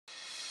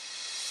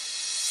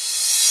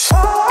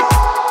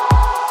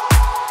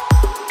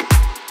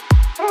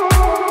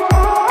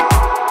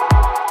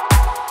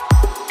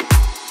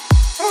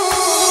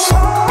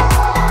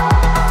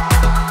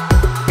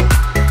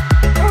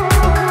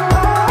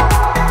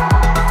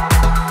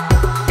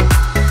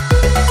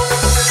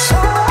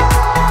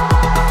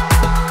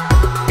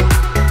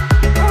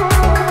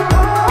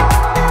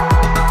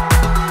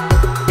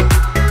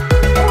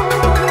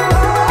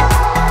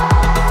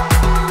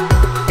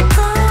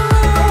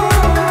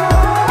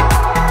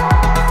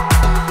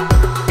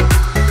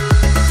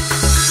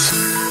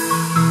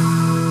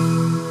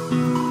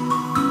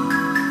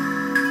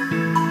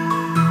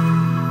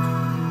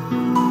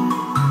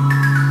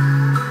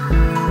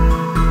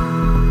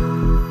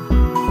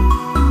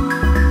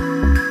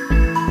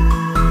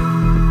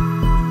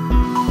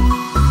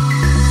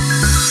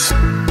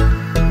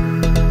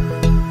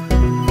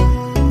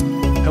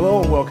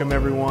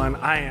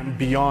am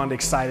beyond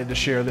excited to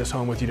share this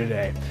home with you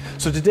today.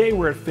 So today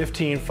we're at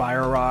 15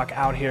 Fire Rock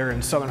out here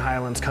in Southern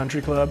Highlands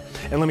Country Club.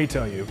 And let me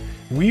tell you,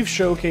 we've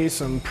showcased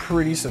some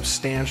pretty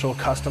substantial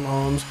custom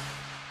homes.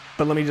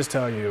 But let me just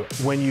tell you,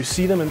 when you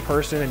see them in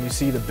person and you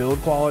see the build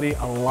quality,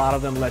 a lot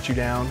of them let you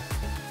down.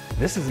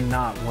 This is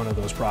not one of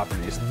those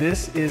properties.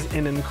 This is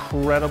an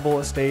incredible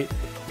estate,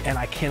 and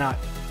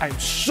I'm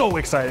so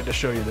excited to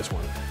show you this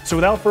one. So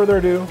without further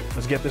ado,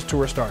 let's get this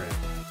tour started.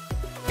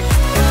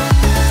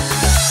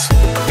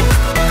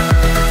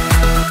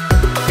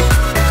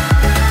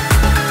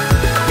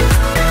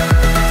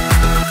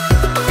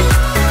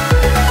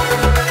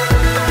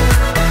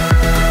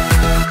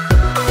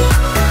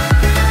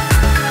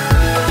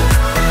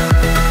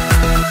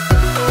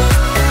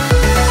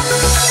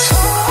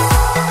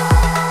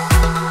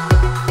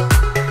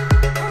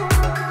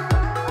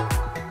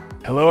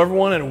 Hello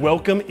everyone and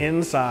welcome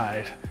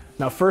inside.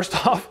 Now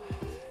first off,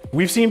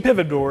 we've seen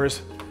pivot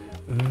doors.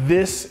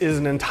 This is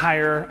an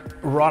entire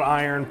wrought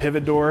iron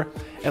pivot door.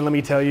 And let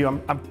me tell you,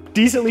 I'm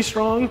decently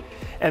strong.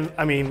 And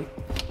I mean,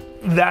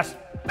 that's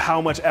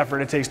how much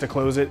effort it takes to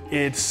close it.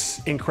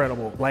 It's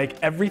incredible.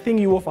 Like everything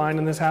you will find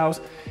in this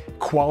house,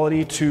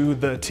 quality to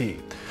the T.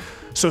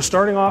 So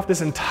starting off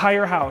this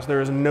entire house,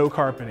 there is no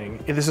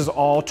carpeting. This is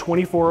all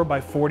 24 by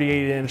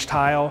 48 inch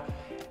tile.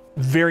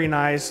 Very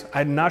nice.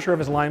 I'm not sure if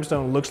it's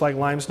limestone, looks like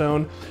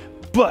limestone,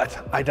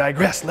 but I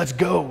digress. Let's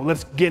go,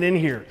 let's get in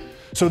here.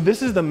 So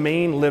this is the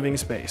main living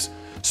space.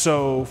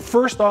 So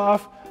first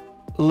off,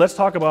 let's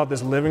talk about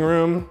this living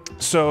room.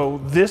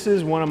 So this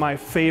is one of my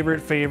favorite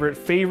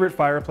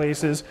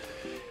fireplaces.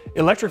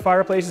 Electric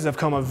fireplaces have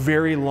come a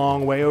very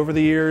long way over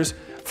the years,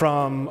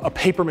 from a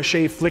paper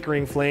mache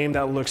flickering flame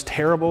that looks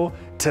terrible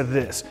to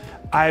this.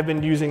 I've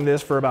been using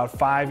this for about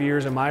 5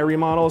 years in my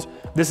remodels.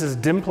 This is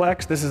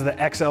Dimplex, this is the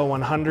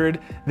XL100.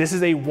 This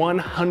is a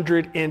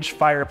 100-inch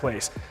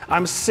fireplace.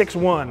 I'm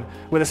 6'1"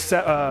 with a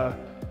 6'6"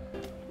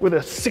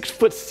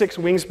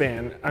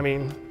 wingspan. I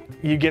mean,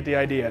 you get the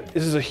idea.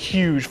 This is a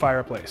huge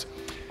fireplace.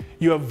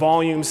 You have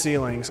volume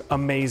ceilings,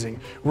 amazing.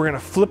 We're gonna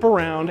flip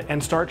around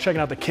and start checking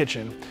out the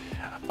kitchen.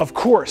 Of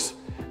course,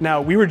 now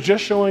we were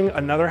just showing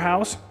another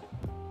house.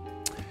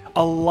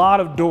 A lot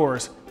of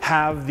doors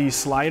have these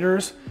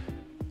sliders.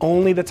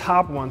 Only the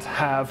top ones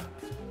have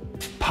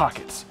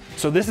pockets.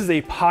 So this is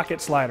a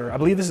pocket slider. I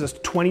believe this is a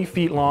 20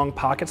 feet long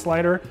pocket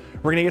slider.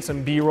 We're gonna get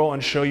some B-roll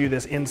and show you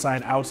this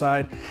inside,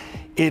 outside.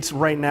 It's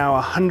right now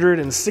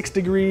 106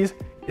 degrees.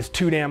 It's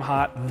too damn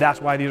hot.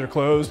 That's why these are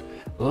closed.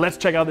 Let's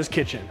check out this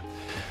kitchen.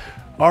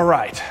 All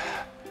right.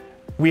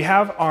 We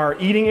have our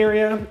eating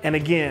area. And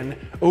again,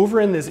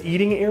 over in this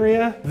eating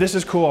area, this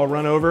is cool, I'll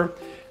run over.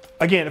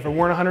 Again, if it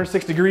weren't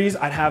 106 degrees,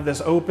 I'd have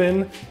this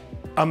open.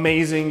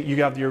 Amazing, you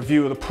got your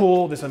view of the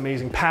pool, this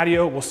amazing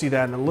patio, we'll see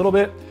that in a little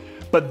bit.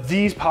 But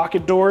these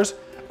pocket doors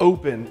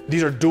open.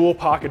 These are dual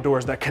pocket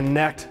doors that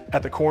connect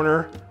at the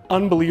corner.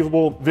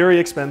 Unbelievable, very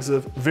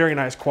expensive, very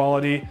nice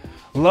quality.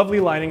 Lovely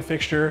lighting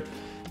fixture.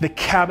 The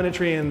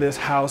cabinetry in this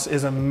house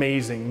is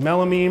amazing.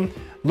 Melamine,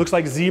 looks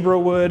like zebra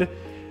wood.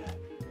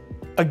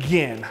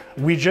 Again,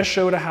 we just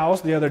showed a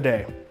house the other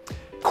day.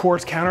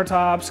 Quartz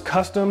countertops,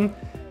 custom.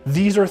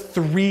 These are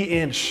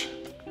 3-inch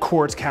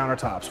quartz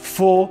countertops,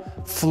 full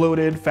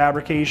floated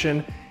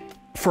fabrication.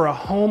 For a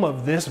home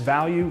of this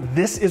value,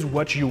 this is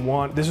what you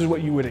want. This is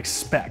what you would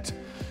expect.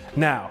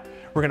 Now,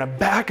 we're gonna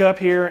back up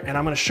here and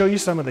I'm gonna show you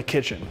some of the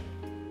kitchen.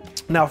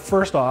 Now,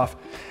 first off,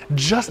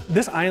 just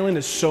this island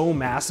is so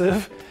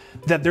massive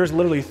that there's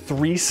literally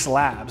 3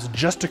 slabs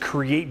just to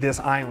create this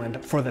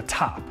island for the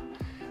top.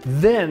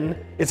 Then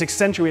it's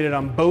accentuated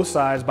on both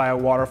sides by a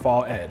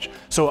waterfall edge.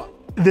 So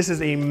this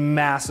is a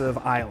massive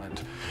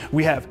island.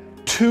 We have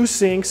 2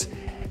 sinks.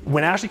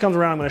 When Ashley comes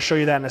around, I'm gonna show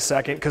you that in a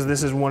second because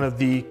this is one of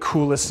the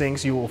coolest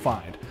sinks you will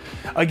find.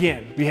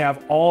 Again, we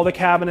have all the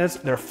cabinets,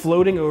 they're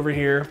floating over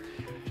here.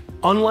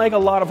 Unlike a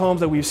lot of homes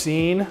that we've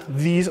seen,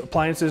 these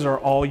appliances are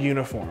all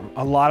uniform.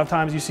 A lot of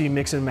times you see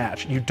mix and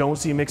match. You don't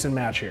see mix and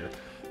match here.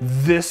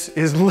 This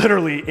is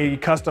literally a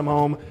custom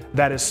home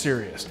that is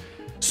serious.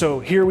 So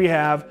here we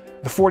have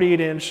the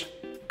 48-inch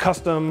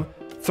custom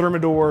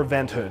Thermador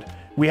vent hood.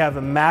 We have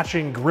a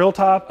matching grill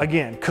top.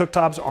 Again,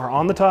 cooktops are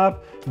on the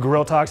top.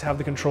 Grill tops have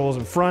the controls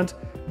in front,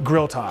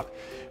 grill top.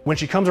 When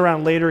she comes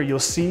around later, you'll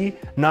see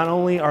not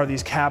only are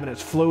these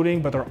cabinets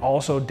floating, but they're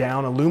also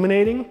down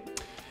illuminating.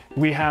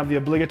 We have the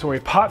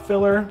obligatory pot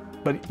filler,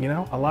 but you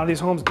know, a lot of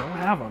these homes don't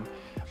have them.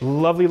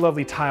 Lovely,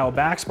 lovely tile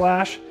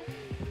backsplash.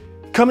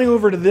 Coming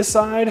over to this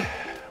side,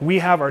 we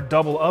have our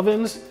double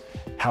ovens.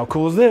 How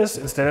cool is this?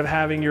 Instead of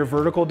having your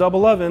vertical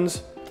double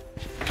ovens,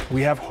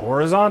 we have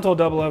horizontal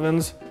double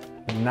ovens.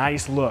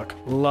 Nice look.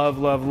 Love,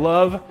 love,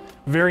 love.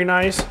 Very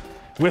nice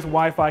with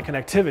Wi-Fi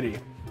connectivity.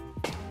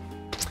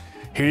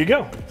 Here you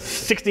go.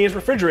 60-inch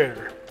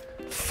refrigerator.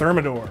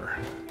 Thermador.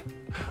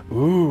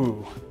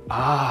 Ooh.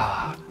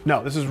 Ah.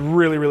 No, this is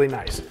really, really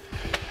nice.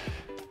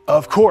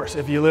 Of course,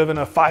 if you live in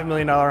a $5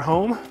 million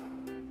home,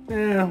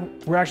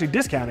 we're actually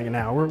discounting it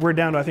now. We're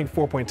down to, I think,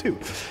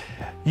 4.2.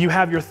 You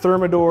have your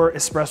Thermador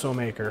espresso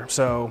maker.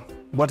 So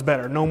what's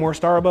better? No more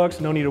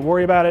Starbucks, no need to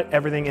worry about it,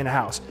 everything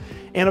in-house.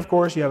 And of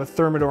course, you have a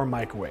Thermador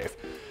microwave.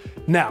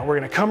 Now, we're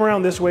gonna come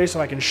around this way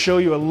so I can show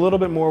you a little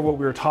bit more of what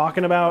we were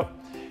talking about.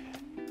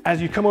 As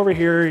you come over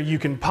here, you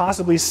can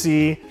possibly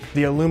see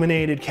the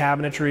illuminated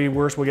cabinetry.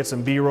 Worse, we'll get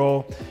some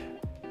B-roll.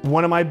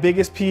 One of my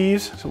biggest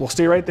peeves, so we'll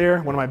stay right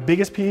there, one of my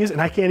biggest peeves,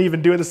 and I can't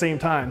even do it at the same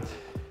time,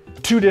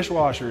 2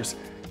 dishwashers.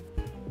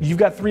 You've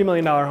got $3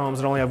 million homes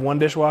that only have 1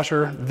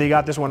 dishwasher. They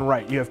got this one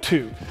right, you have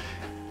 2.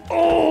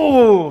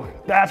 Oh,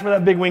 that's where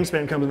that big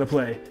wingspan comes into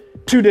play.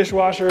 2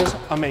 dishwashers,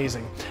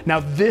 amazing.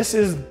 Now this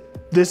is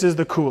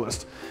the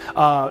coolest.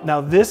 Now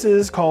this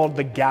is called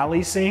the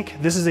galley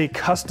sink. This is a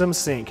custom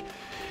sink.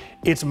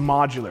 It's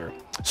modular.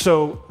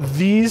 So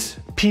these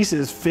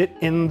pieces fit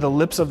in the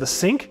lips of the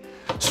sink.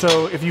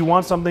 So if you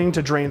want something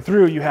to drain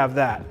through, you have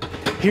that.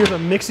 Here's a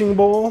mixing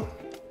bowl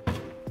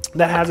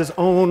that has its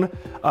own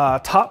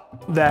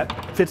top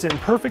that fits in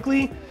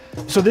perfectly.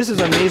 So this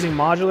is amazing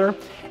modular,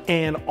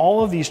 and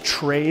all of these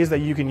trays that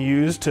you can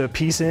use to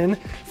piece in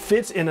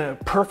fits in a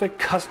perfect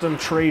custom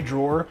tray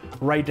drawer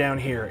right down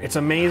here. It's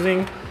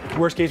amazing.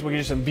 Worst case, we'll get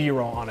you some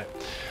B-roll on it.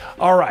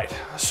 All right,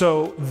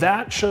 so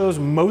that shows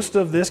most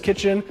of this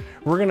kitchen.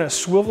 We're gonna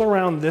swivel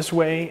around this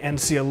way and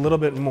see a little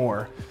bit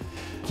more.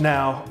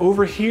 Now,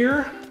 over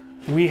here,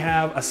 we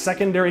have a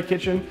secondary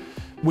kitchen.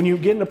 When you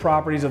get into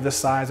properties of this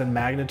size and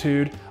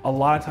magnitude, a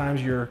lot of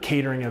times you're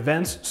catering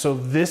events. So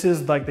this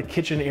is like the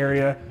kitchen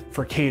area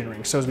for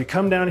catering. So as we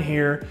come down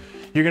here,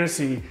 you're gonna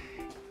see,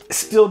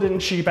 still didn't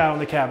cheap out on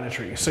the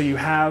cabinetry. So you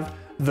have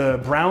the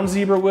brown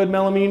zebra wood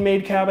melamine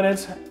made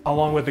cabinets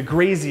along with the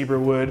gray zebra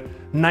wood.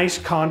 Nice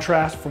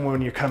contrast from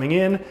when you're coming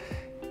in.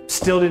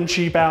 Still didn't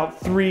cheap out,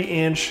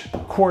 3-inch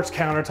quartz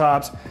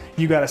countertops.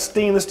 You got a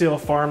stainless steel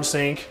farm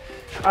sink.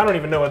 I don't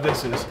even know what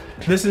this is.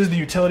 This is the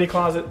utility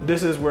closet.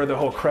 This is where the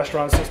whole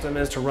Crestron system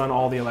is to run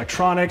all the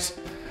electronics.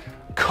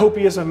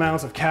 Copious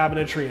amounts of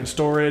cabinetry and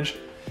storage.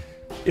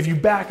 If you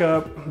back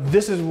up,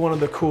 this is one of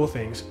the cool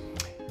things.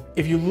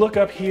 If you look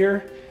up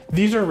here,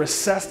 these are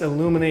recessed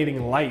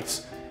illuminating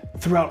lights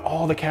throughout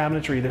all the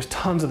cabinetry. There's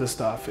tons of this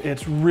stuff.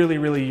 It's really,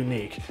 really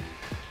unique.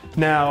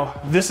 Now,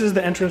 this is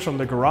the entrance from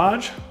the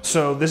garage.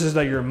 So this is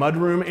your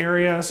mudroom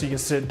area, so you can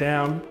sit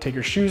down, take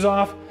your shoes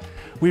off.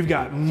 We've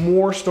got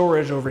more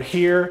storage over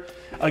here.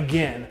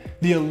 Again,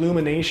 the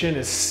illumination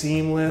is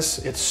seamless.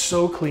 It's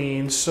so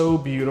clean, so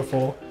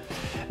beautiful.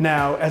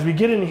 Now, as we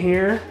get in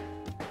here,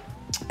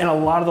 and a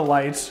lot of the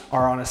lights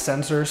are on a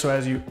sensor, so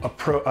as you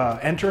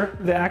enter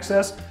the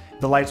access,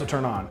 the lights will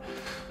turn on.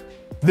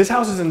 This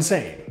house is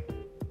insane.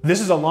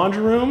 This is a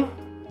laundry room,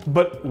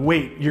 but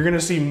wait, you're gonna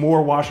see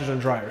more washers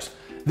and dryers.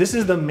 This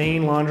is the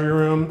main laundry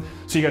room.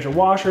 So you got your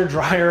washer,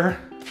 dryer.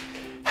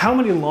 How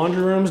many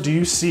laundry rooms do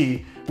you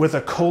see with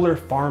a Kohler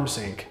farm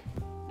sink?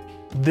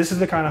 This is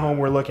the kind of home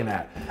we're looking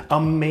at.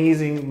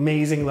 Amazing,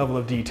 amazing level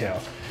of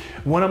detail.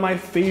 One of my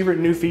favorite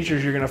new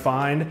features you're gonna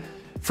find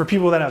for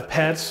people that have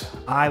pets,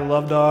 I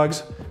love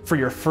dogs, for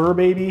your fur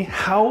baby,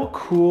 how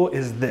cool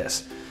is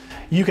this?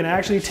 You can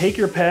actually take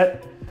your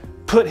pet,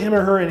 put him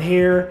or her in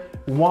here,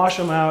 wash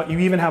them out. You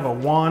even have a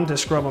wand to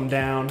scrub them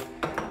down.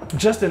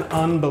 Just an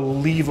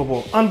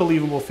unbelievable,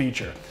 unbelievable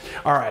feature.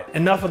 All right,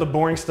 enough of the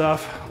boring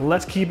stuff.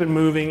 Let's keep it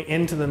moving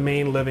into the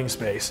main living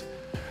space.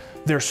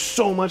 There's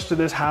so much to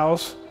this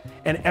house,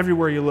 and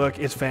everywhere you look,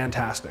 it's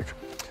fantastic.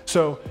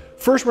 So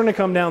first we're gonna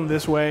come down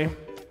this way.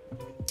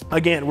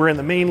 Again, we're in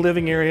the main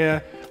living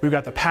area. We've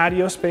got the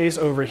patio space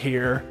over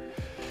here.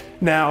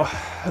 Now,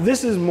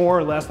 this is more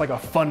or less like a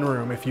fun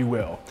room, if you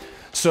will.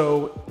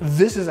 So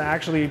this is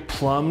actually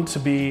plumbed to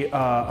be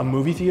a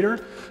movie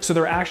theater. So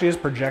there actually is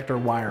projector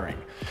wiring.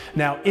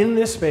 Now in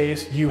this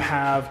space, you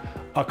have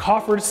a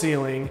coffered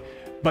ceiling,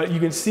 but you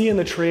can see in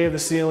the tray of the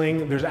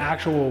ceiling, there's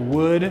actual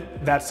wood.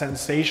 That's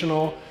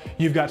sensational.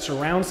 You've got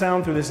surround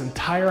sound through this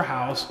entire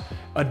house,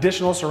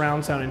 additional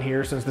surround sound in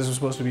here since this was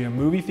supposed to be a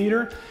movie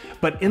theater.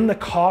 But in the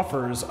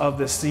coffers of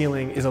the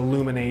ceiling is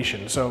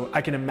illumination. So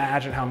I can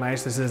imagine how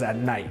nice this is at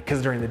night,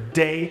 because during the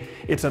day,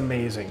 it's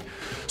amazing.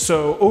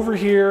 So over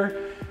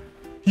here,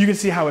 you can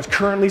see how it's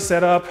currently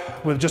set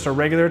up with just a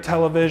regular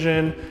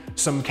television,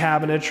 some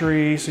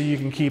cabinetry so you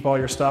can keep all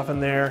your stuff in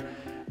there.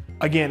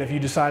 Again, if you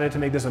decided to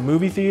make this a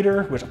movie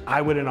theater, which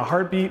I would in a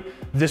heartbeat,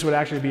 this would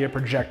actually be a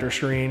projector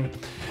screen.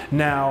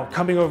 Now,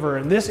 coming over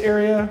in this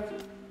area,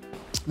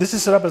 this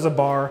is set up as a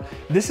bar.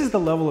 This is the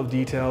level of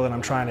detail that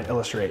I'm trying to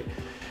illustrate.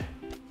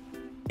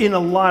 In a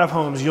lot of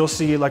homes, you'll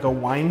see like a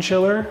wine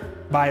chiller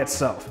by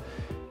itself.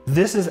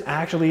 This is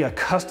actually a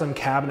custom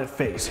cabinet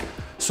face.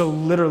 So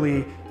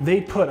literally,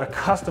 they put a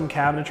custom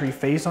cabinetry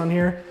face on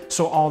here,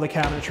 so all the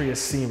cabinetry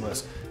is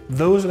seamless.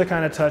 Those are the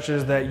kind of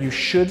touches that you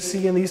should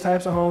see in these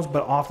types of homes,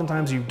 but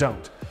oftentimes you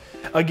don't.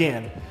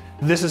 Again,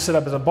 this is set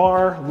up as a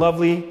bar,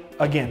 lovely.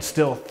 Again,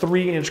 still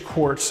 3-inch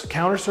quartz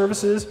counter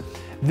surfaces.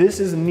 This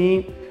is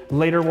neat.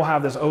 Later we'll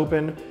have this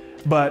open,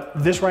 but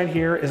this right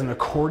here is an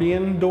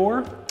accordion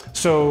door.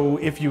 So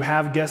if you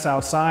have guests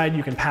outside,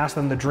 you can pass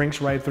them the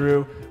drinks right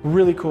through.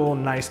 Really cool,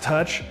 nice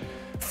touch.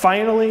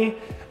 Finally,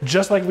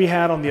 just like we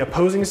had on the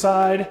opposing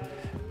side,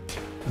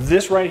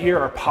 this right here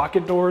are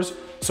pocket doors.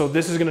 So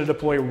this is gonna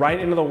deploy right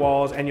into the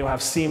walls and you'll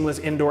have seamless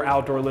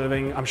indoor-outdoor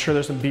living. I'm sure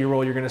there's some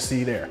B-roll you're gonna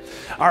see there.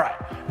 All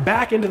right,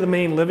 back into the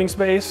main living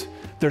space.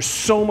 There's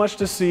so much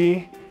to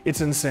see,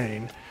 it's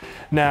insane.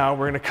 Now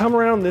we're gonna come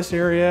around this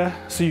area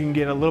so you can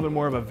get a little bit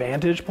more of a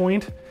vantage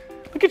point.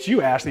 Look at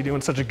you, Ashley, doing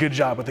such a good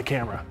job with the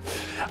camera.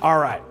 All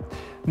right,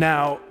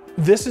 now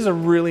this is a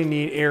really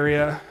neat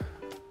area.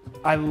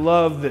 I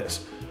love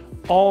this.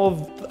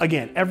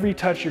 Again, every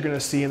touch you're gonna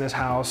see in this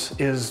house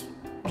is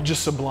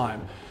just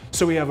sublime.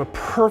 So we have a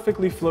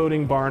perfectly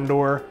floating barn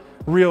door,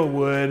 real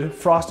wood,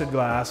 frosted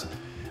glass.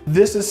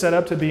 This is set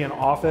up to be an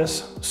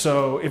office.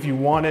 So if you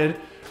wanted,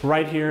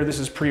 right here, this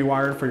is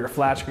pre-wired for your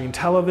flat screen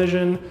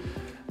television.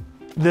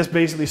 This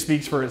basically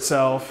speaks for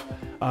itself.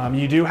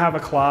 You do have a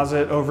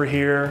closet over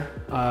here.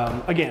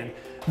 Again,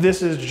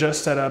 this is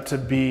just set up to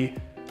be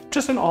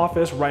just an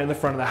office right in the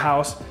front of the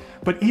house.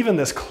 But even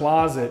this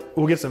closet,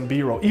 we'll get some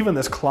B-roll, even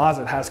this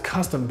closet has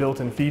custom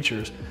built-in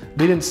features.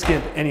 They didn't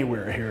skimp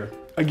anywhere here.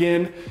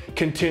 Again,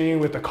 continuing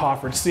with the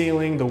coffered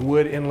ceiling, the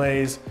wood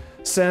inlays,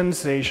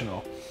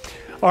 sensational.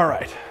 All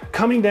right,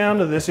 coming down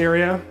to this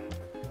area,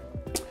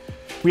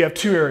 we have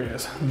two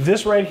areas.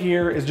 This right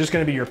here is just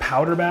gonna be your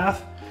powder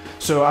bath.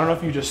 So I don't know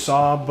if you just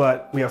saw,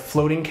 but we have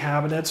floating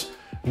cabinets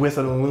with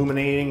an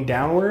illuminating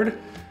downward.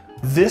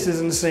 This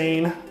is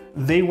insane.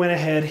 They went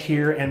ahead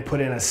here and put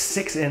in a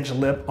 6-inch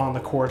lip on the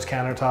quartz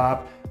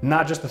countertop,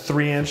 not just the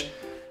 3-inch.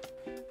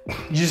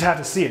 You just have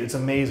to see it, it's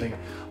amazing.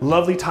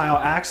 Lovely tile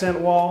accent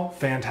wall,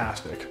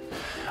 fantastic.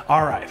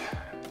 All right,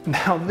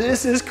 now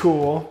this is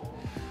cool.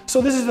 So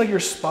this is like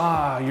your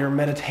spa, your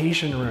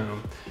meditation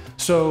room.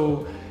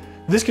 So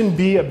this can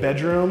be a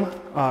bedroom.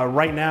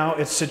 Right now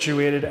it's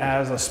situated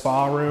as a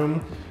spa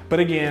room, but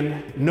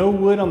again, no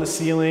wood on the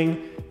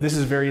ceiling. This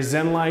is very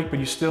zen-like, but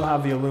you still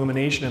have the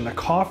illumination in the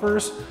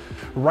coffers.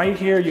 Right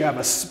here, you have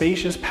a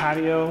spacious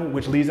patio,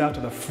 which leads out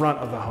to the front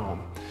of the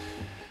home.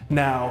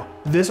 Now,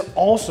 this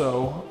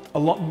also,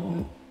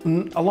 along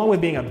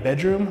with being a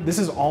bedroom, this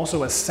is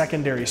also a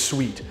secondary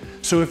suite.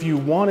 So if you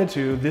wanted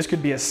to, this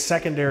could be a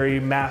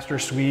secondary master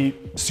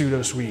suite,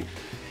 pseudo suite.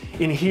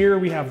 In here,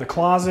 we have the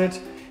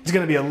closet. It's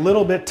gonna be a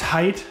little bit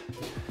tight,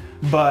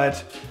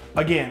 but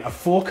again, a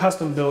full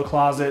custom built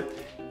closet.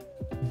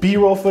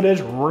 B-roll footage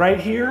right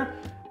here.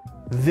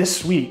 This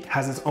suite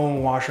has its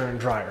own washer and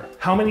dryer.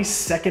 How many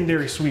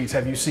secondary suites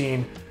have you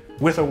seen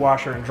with a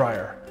washer and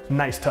dryer?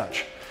 Nice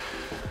touch.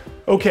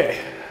 Okay,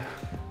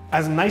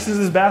 as nice as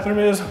this bathroom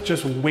is,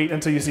 just wait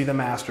until you see the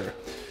master.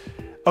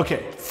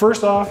 Okay,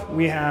 first off,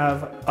 we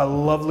have a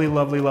lovely,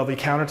 lovely, lovely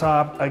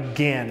countertop.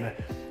 Again,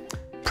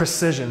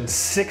 precision,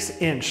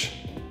 6-inch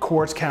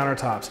quartz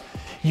countertops.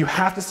 You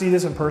have to see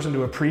this in person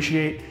to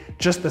appreciate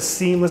just the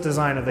seamless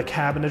design of the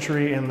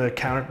cabinetry and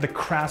the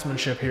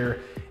craftsmanship here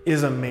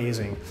is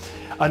amazing.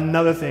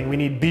 Another thing we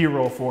need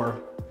B-roll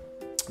for.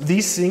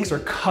 These sinks are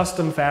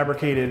custom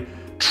fabricated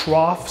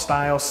trough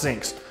style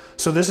sinks.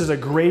 So this is a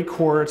gray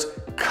quartz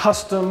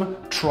custom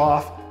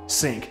trough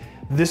sink.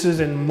 This is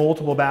in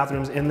multiple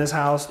bathrooms in this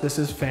house. This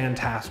is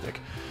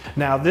fantastic.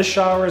 Now this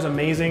shower is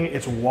amazing.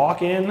 It's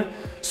walk-in,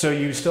 so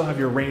you still have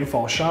your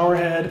rainfall shower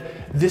head.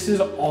 This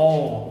is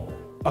all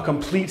a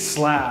complete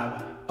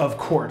slab of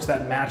quartz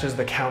that matches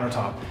the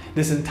countertop.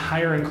 This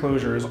entire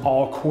enclosure is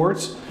all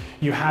quartz.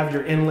 You have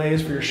your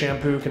inlays for your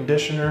shampoo,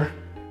 conditioner.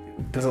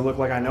 Does it look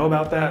like I know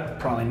about that?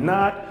 Probably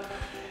not.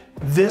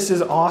 This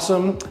is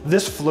awesome.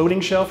 This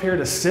floating shelf here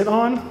to sit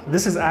on,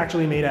 this is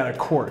actually made out of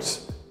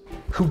quartz.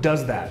 Who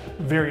does that?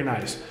 Very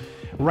nice.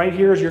 Right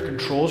here is your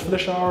controls for the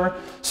shower.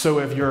 So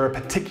if you're a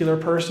particular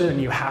person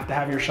and you have to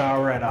have your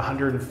shower at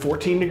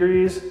 114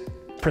 degrees,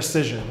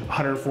 precision,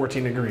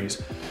 114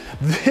 degrees.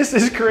 This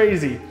is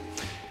crazy.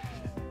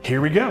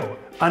 Here we go.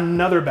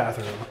 Another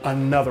bathroom,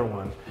 another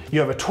one. You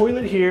have a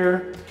toilet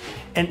here,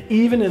 and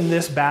even in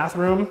this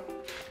bathroom,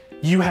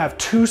 you have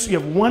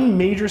one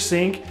major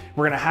sink.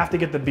 We're gonna have to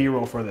get the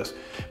B-roll for this,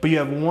 but you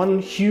have one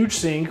huge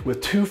sink with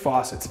 2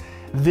 faucets.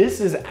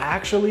 This is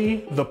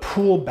actually the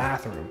pool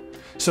bathroom.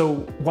 So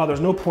while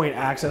there's no point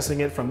accessing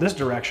it from this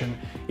direction,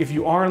 if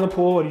you are in the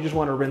pool and you just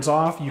want to rinse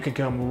off, you can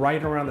come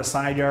right around the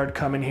side yard,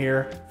 come in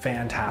here,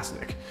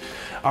 fantastic.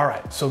 All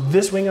right, so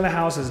this wing of the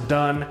house is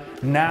done.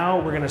 Now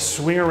we're gonna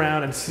swing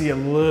around and see a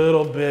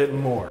little bit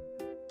more.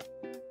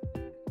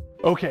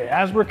 Okay,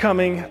 as we're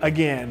coming,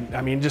 again,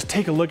 I mean, just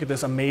take a look at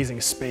this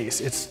amazing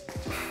space.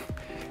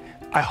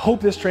 I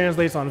hope this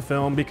translates on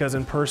film because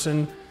in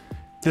person,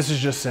 this is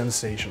just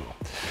sensational.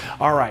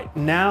 All right,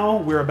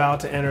 now we're about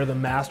to enter the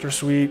master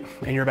suite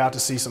and you're about to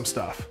see some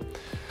stuff.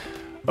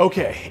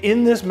 Okay,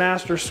 in this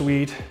master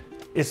suite,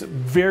 it's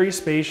very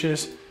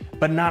spacious,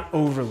 but not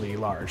overly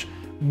large.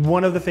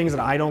 One of the things that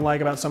I don't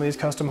like about some of these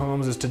custom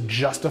homes is to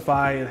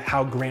justify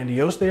how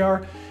grandiose they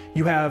are.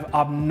 You have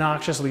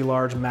obnoxiously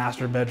large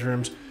master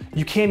bedrooms.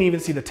 You can't even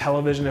see the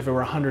television if it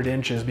were 100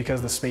 inches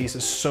because the space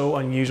is so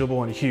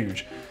unusable and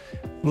huge.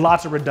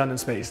 Lots of redundant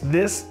space.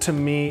 This to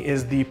me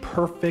is the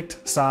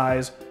perfect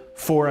size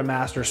for a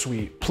master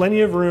suite.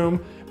 Plenty of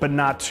room, but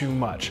not too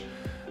much.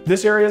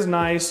 This area is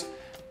nice,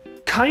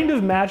 kind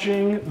of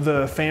matching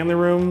the family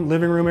room,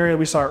 living room area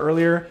we saw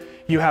earlier.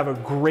 You have a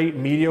great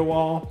media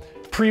wall,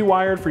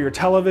 pre-wired for your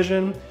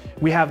television.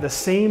 We have the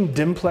same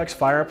Dimplex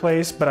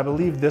fireplace, but I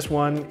believe this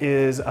one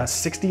is a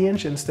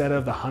 60-inch instead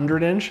of the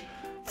 100-inch.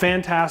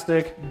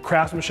 Fantastic,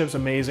 craftsmanship's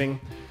amazing.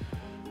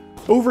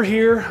 Over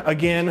here,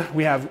 again,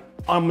 we have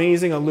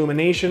amazing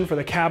illumination for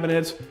the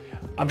cabinets.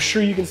 I'm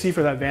sure you can see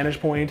for that vantage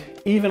point,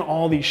 even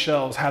all these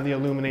shelves have the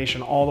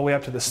illumination all the way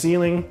up to the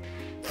ceiling.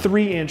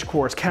 3-inch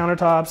quartz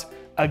countertops.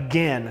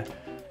 Again,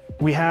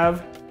 we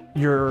have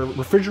your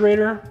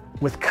refrigerator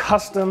with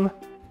custom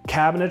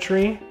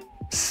cabinetry.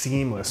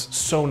 Seamless,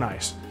 so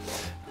nice.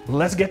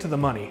 Let's get to the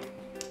money.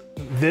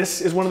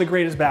 This is one of the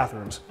greatest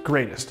bathrooms,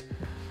 greatest.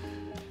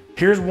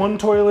 Here's one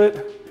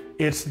toilet.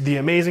 It's the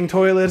amazing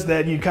toilets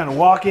that you kind of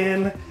walk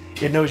in,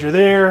 it knows you're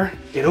there,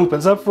 it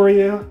opens up for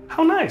you.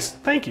 How nice,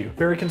 thank you,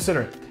 very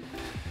considerate.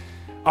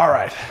 All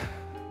right,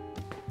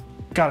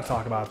 gotta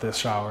talk about this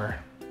shower.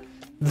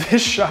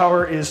 This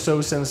shower is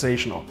so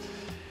sensational.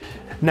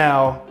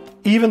 Now,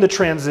 even the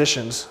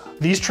transitions,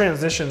 these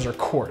transitions are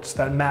quartz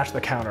that match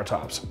the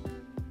countertops.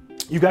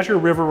 You've got your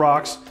river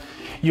rocks,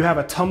 you have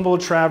a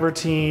tumbled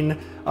travertine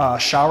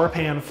shower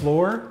pan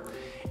floor.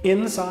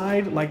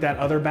 Inside, like that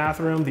other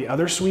bathroom, the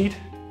other suite,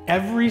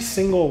 every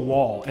single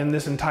wall in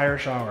this entire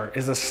shower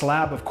is a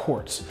slab of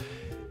quartz.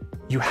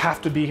 You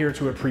have to be here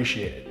to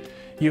appreciate it.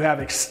 You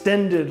have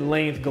extended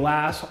length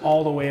glass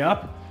all the way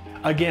up.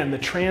 Again, the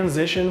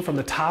transition from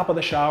the top of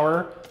the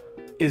shower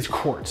is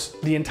quartz.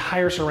 The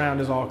entire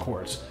surround is all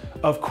quartz.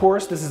 Of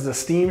course, this is a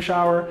steam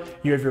shower.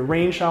 You have your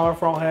rain shower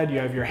fall head, you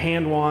have your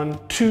hand wand,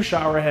 2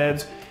 shower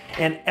heads,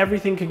 and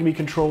everything can be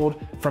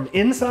controlled from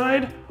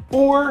inside,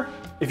 or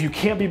if you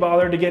can't be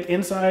bothered to get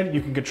inside,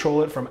 you can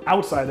control it from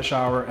outside the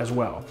shower as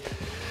well.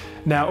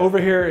 Now over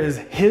here is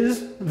his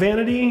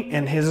vanity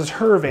and his is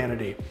her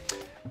vanity.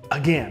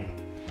 Again,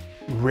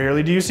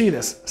 rarely do you see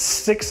this.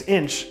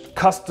 6-inch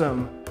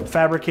custom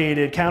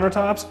fabricated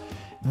countertops.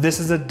 This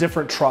is a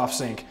different trough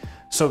sink.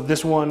 So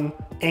this one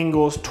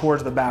angles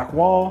towards the back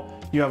wall.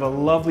 You have a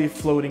lovely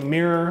floating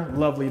mirror,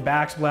 lovely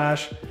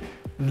backsplash.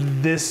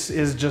 This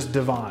is just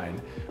divine.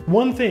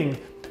 One thing,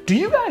 do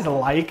you guys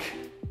like,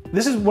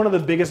 this is one of the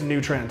biggest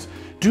new trends.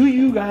 Do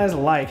you guys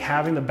like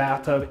having the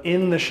bathtub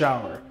in the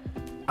shower?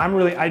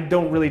 I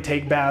don't really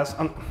take baths.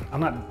 I'm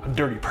not a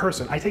dirty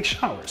person. I take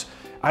showers.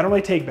 I don't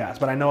really take baths,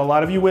 but I know a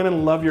lot of you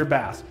women love your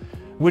baths.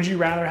 Would you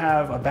rather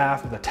have a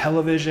bath with a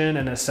television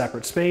and a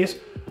separate space?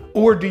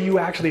 Or do you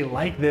actually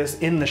like this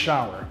in the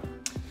shower?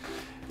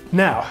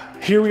 Now,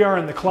 here we are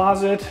in the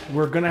closet.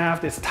 We're gonna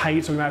have to, it's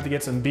tight, so we're gonna have to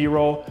get some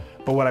B-roll.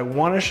 But what I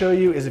wanna show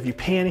you is if you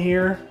pan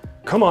here,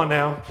 come on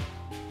now,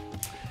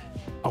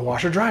 a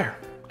washer dryer.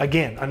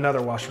 Again,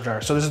 another washer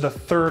dryer. So this is the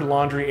 3rd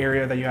laundry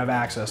area that you have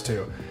access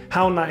to.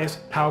 How nice,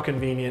 how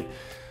convenient.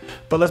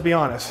 But let's be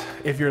honest,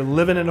 if you're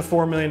living in a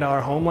 $4 million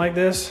home like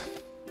this,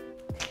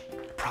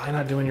 you're probably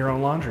not doing your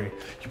own laundry.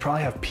 You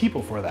probably have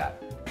people for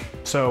that.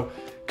 So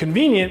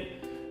convenient,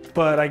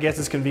 but I guess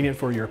it's convenient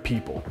for your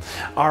people.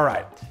 All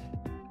right.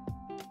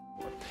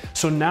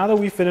 So now that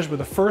we finished with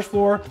the first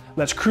floor,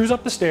 let's cruise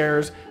up the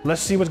stairs.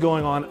 Let's see what's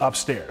going on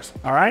upstairs.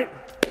 All right?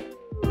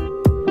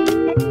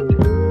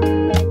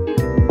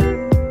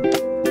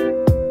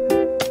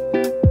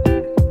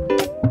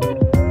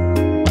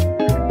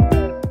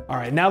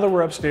 Now that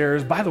we're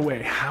upstairs, by the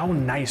way, how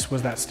nice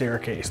was that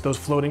staircase? Those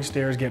floating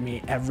stairs get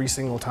me every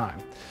single time.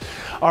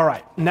 All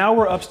right, now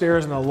we're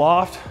upstairs in the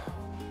loft.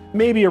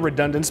 Maybe a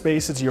redundant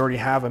space since you already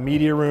have a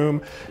media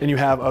room and you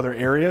have other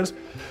areas.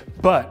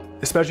 But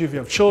especially if you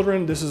have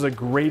children, this is a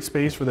great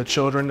space for the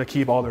children to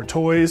keep all their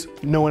toys.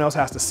 No one else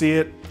has to see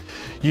it.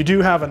 You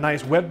do have a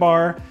nice wet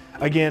bar.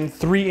 Again,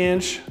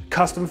 3-inch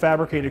custom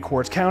fabricated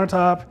quartz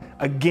countertop.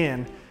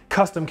 Again,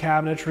 custom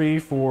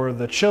cabinetry for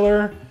the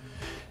chiller.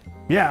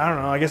 Yeah, I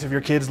don't know, I guess if your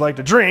kids like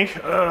to drink,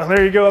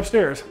 there you go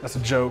upstairs. That's a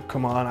joke,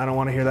 come on, I don't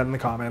wanna hear that in the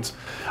comments.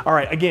 All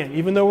right, again,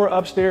 even though we're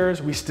upstairs,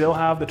 we still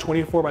have the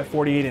 24 by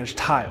 48-inch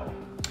tile.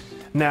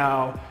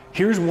 Now,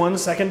 here's one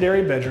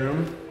secondary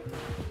bedroom.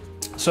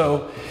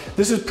 So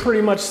this is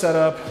pretty much set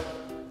up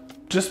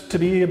just to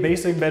be a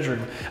basic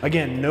bedroom.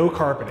 Again, no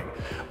carpeting.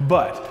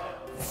 But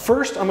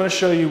first, I'm gonna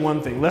show you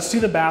one thing. Let's see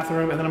the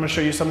bathroom, and then I'm gonna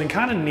show you something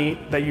kind of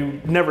neat that you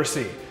never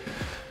see.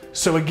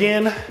 So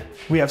again,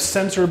 we have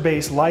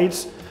sensor-based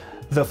lights.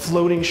 The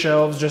floating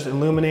shelves just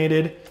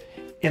illuminated.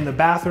 In the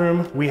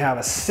bathroom, we have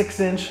a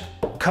 6-inch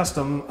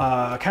custom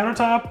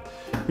countertop.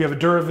 We have a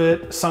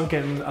Duravit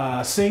sunken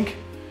sink.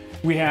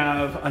 We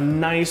have a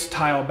nice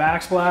tile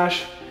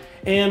backsplash.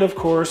 And of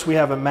course, we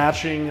have a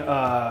matching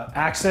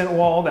accent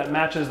wall that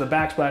matches the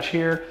backsplash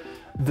here.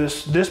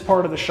 This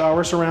part of the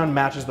shower surround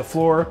matches the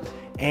floor.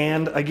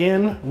 And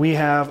again, we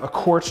have a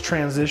quartz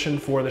transition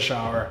for the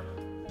shower.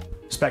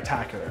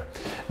 Spectacular.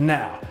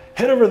 Now,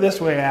 head over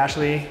this way,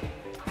 Ashley.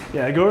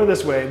 Yeah, go over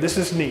this way. This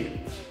is neat.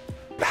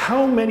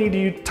 How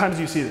many times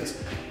do you see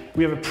this?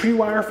 we have a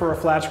pre-wire for a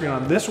flat screen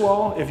on this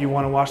wall if you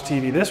want to watch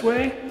TV this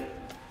way.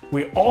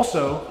 We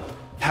also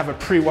have a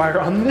pre-wire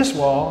on this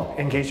wall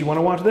in case you want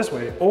to watch this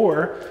way.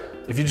 Or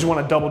if you just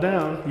want to double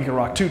down, you can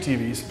rock 2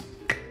 TVs.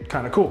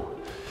 Kind of cool.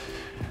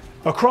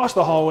 Across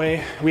the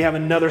hallway, we have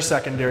another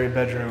secondary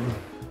bedroom.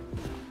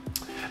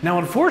 Now,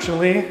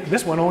 unfortunately,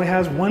 this one only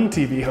has 1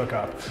 TV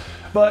hookup,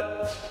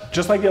 but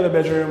just like the other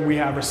bedroom, we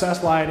have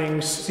recessed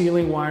lighting,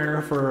 ceiling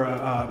wire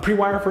for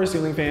pre-wire for a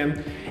ceiling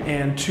fan,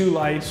 and 2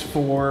 lights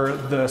for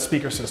the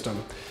speaker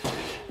system.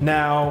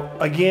 Now,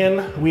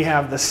 again, we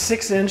have the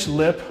 6-inch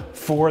lip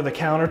for the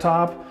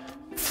countertop,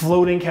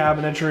 floating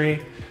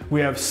cabinetry.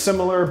 We have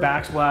similar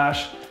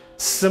backsplash,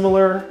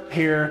 similar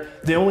here.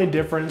 The only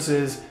difference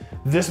is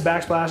this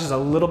backsplash is a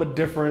little bit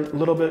different, a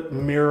little bit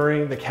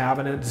mirroring the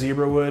cabinet,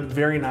 zebra wood,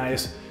 very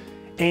nice.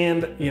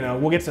 And you know,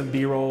 we'll get some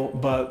B-roll,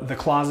 but the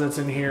closets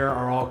in here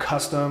are all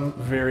custom,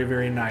 very,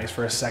 very nice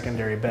for a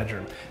secondary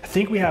bedroom. I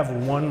think we have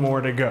 1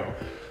 more to go.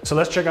 So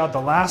let's check out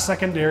the last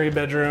secondary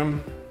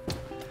bedroom.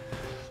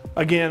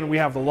 Again, we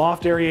have the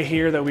loft area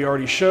here that we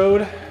already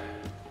showed.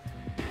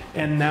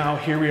 And now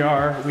here we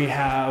are, we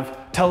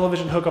have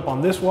television hookup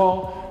on this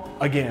wall.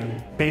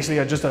 Again,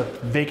 basically just a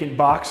vacant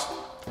box.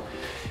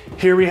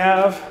 Here we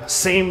have,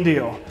 same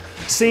deal.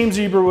 Same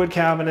zebra wood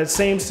cabinet,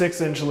 same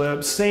 6-inch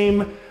lip,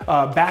 same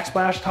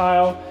backsplash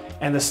tile,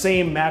 and the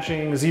same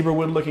matching zebra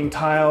wood looking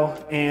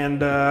tile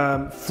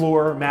and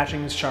floor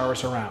matching shower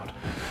surround.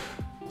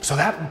 So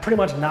that pretty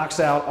much knocks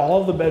out all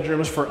of the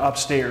bedrooms for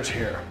upstairs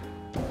here.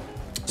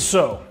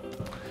 So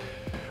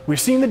we've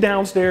seen the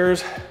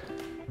downstairs,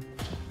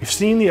 we've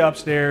seen the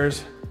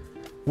upstairs.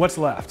 What's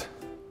left?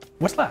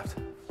 What's left?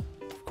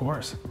 Of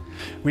course,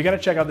 we got to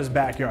check out this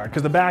backyard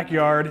because the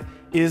backyard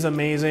is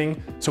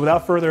amazing. So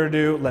without further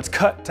ado, let's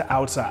cut to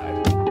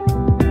outside.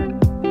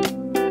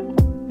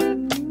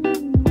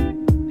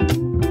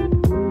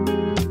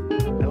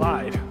 I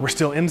lied, we're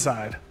still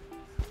inside.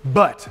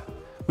 But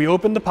we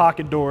opened the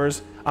pocket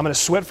doors. I'm gonna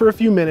sweat for a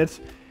few minutes,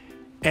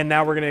 and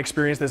now we're gonna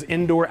experience this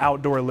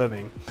indoor-outdoor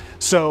living.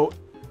 So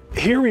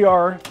here we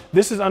are,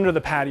 this is under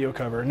the patio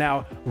cover.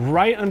 Now,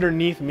 right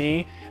underneath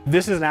me,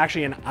 this is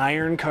actually an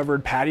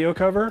iron-covered patio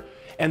cover,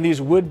 and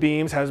these wood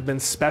beams has been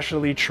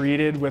specially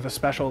treated with a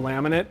special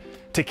laminate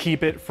to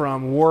keep it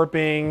from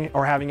warping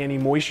or having any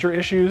moisture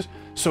issues.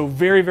 So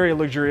very, very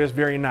luxurious,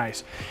 very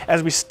nice.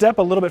 As we step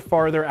a little bit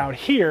farther out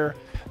here,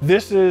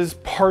 this is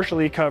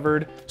partially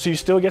covered, so you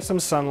still get some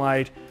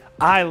sunlight.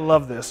 I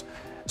love this.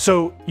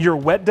 So your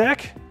wet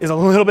deck is a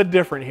little bit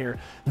different here.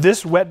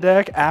 This wet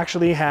deck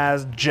actually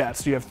has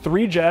jets. So you have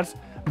 3 jets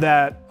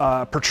that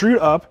protrude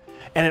up,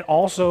 and it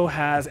also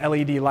has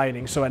LED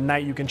lighting, so at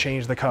night you can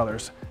change the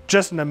colors.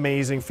 Just an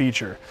amazing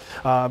feature.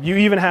 You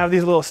even have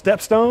these little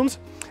stepstones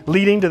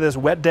leading to this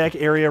wet deck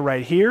area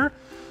right here.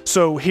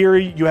 So here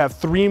you have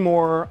 3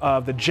 more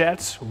of the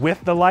jets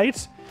with the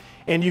lights,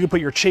 and you can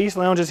put your chase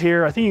lounges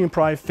here. I think you can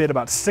probably fit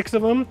about 6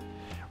 of them.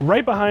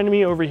 Right behind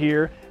me over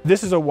here,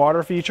 this is a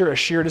water feature, a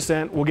shear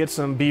descent. We'll get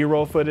some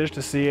B-roll footage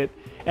to see it.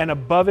 And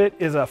above it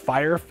is a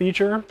fire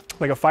feature,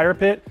 like a fire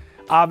pit.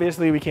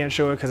 Obviously we can't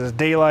show it because it's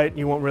daylight.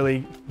 You won't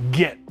really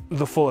get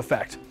the full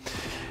effect.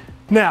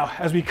 Now,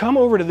 as we come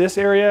over to this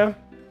area,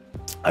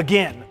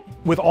 again,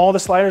 with all the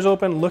sliders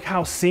open, look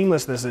how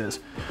seamless this is.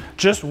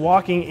 Just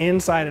walking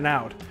inside and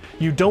out.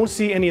 You don't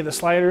see any of the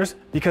sliders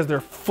because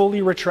they're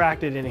fully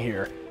retracted in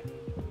here.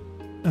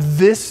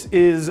 This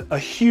is a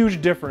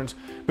huge difference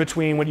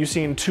between what you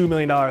see in $2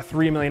 million,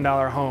 $3 million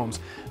homes.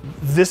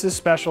 This is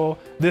special.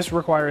 This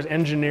requires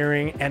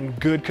engineering and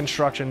good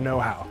construction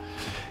know-how.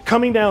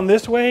 Coming down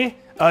this way,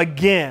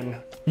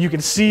 again, you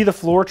can see the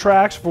floor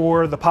tracks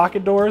for the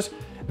pocket doors.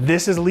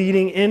 This is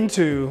leading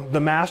into the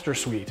master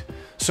suite.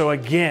 So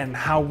again,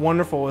 how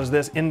wonderful is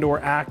this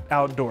indoor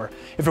outdoor?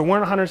 If it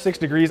weren't 106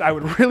 degrees, I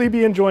would really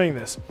be enjoying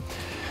this.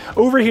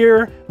 Over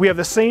here, we have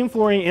the same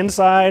flooring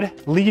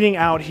inside leading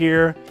out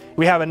here.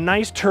 We have a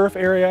nice turf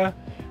area.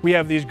 We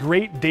have these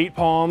great date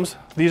palms.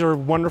 These are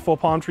wonderful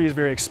palm trees,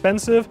 very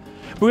expensive.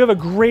 But we have a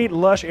great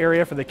lush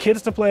area for the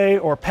kids to play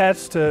or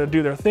pets to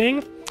do their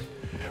thing.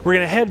 We're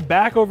gonna head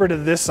back over to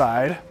this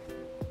side.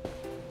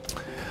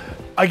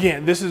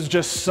 Again, this is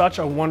just such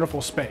a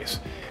wonderful space.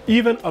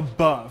 Even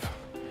above,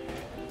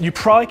 you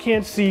probably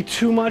can't see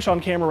too much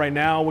on camera right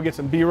now. We'll get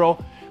some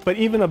B-roll, but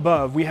even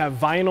above, we have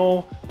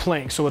vinyl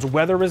planks, so it's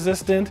weather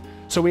resistant.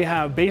 So we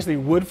have basically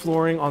wood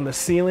flooring on the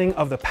ceiling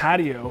of the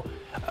patio.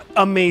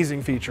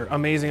 Amazing feature,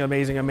 amazing,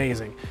 amazing,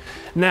 amazing.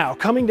 Now,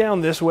 coming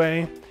down this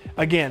way,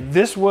 again,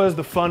 this was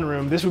the fun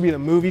room. This would be the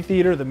movie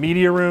theater, the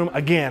media room.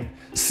 Again,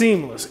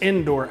 seamless,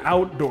 indoor,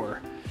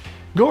 outdoor.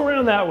 Go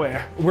around that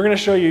way. We're gonna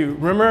show you,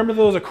 remember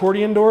those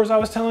accordion doors I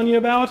was telling you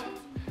about?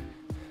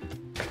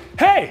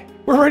 Hey,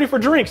 we're ready for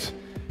drinks.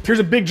 Here's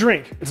a big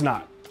drink. It's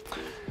not.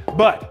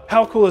 But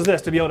how cool is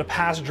this to be able to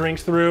pass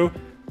drinks through?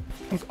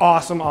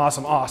 Awesome,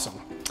 awesome,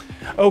 awesome.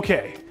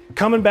 Okay,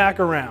 coming back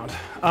around.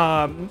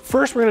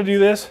 First we're gonna do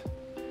this.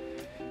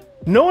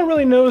 No one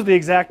really knows the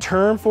exact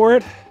term for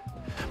it,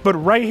 but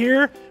right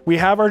here we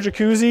have our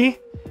jacuzzi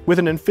with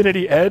an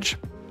infinity edge.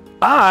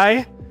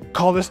 I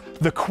call this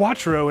the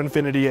Quattro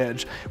Infinity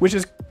Edge, which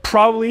is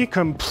probably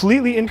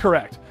completely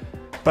incorrect.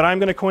 But I'm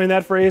gonna coin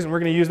that phrase and we're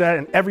gonna use that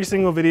in every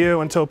single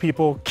video until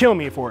people kill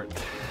me for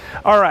it.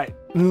 All right,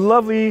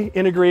 lovely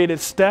integrated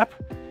step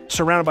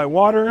surrounded by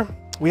water.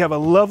 We have a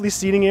lovely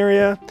seating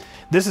area.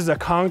 This is a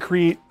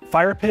concrete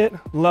fire pit,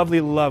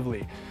 lovely,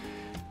 lovely.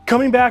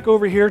 Coming back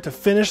over here to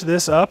finish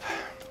this up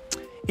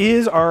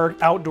is our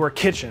outdoor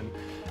kitchen.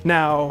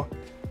 Now,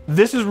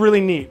 this is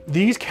really neat.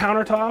 These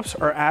countertops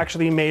are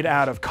actually made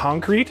out of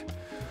concrete.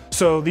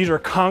 So these are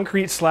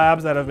concrete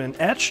slabs that have been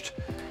etched.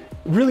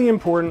 Really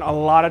important, a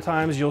lot of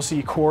times you'll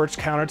see quartz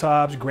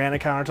countertops,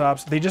 granite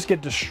countertops, they just get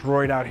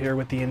destroyed out here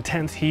with the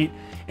intense heat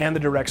and the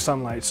direct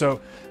sunlight.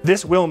 So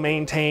this will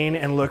maintain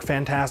and look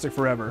fantastic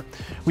forever.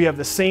 We have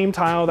the same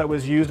tile that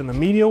was used in the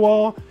media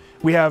wall.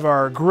 We have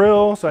our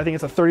grill, so I think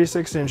it's a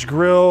 36-inch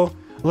grill,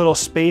 a little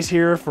space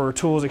here for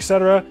tools,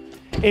 etc.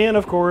 And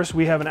of course,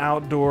 we have an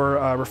outdoor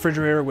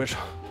refrigerator, which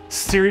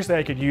seriously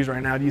I could use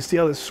right now. Do you see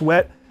all this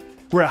sweat?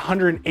 We're at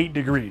 108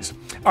 degrees.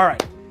 All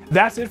right.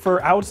 That's it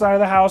for outside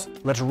of the house.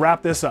 Let's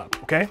wrap this up,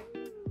 okay?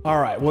 All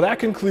right, well that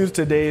concludes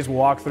today's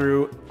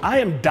walkthrough. I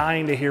am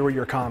dying to hear what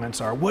your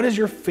comments are. What is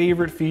your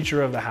favorite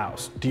feature of the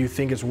house? Do you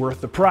think it's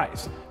worth the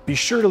price? Be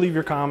sure to leave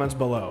your comments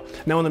below.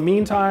 Now in the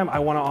meantime, I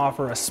wanna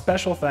offer a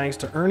special thanks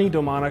to Ernie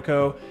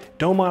Domonico,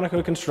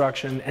 Domonico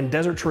Construction, and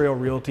Desert Trail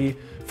Realty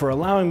for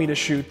allowing me to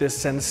shoot this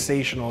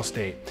sensational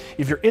estate.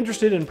 If you're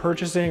interested in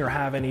purchasing or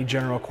have any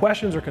general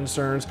questions or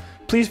concerns,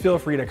 please feel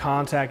free to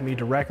contact me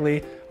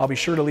directly. I'll be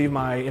sure to leave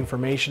my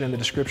information in the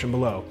description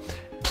below.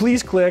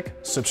 Please click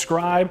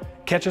subscribe.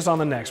 Catch us on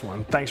the next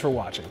one. Thanks for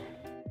watching.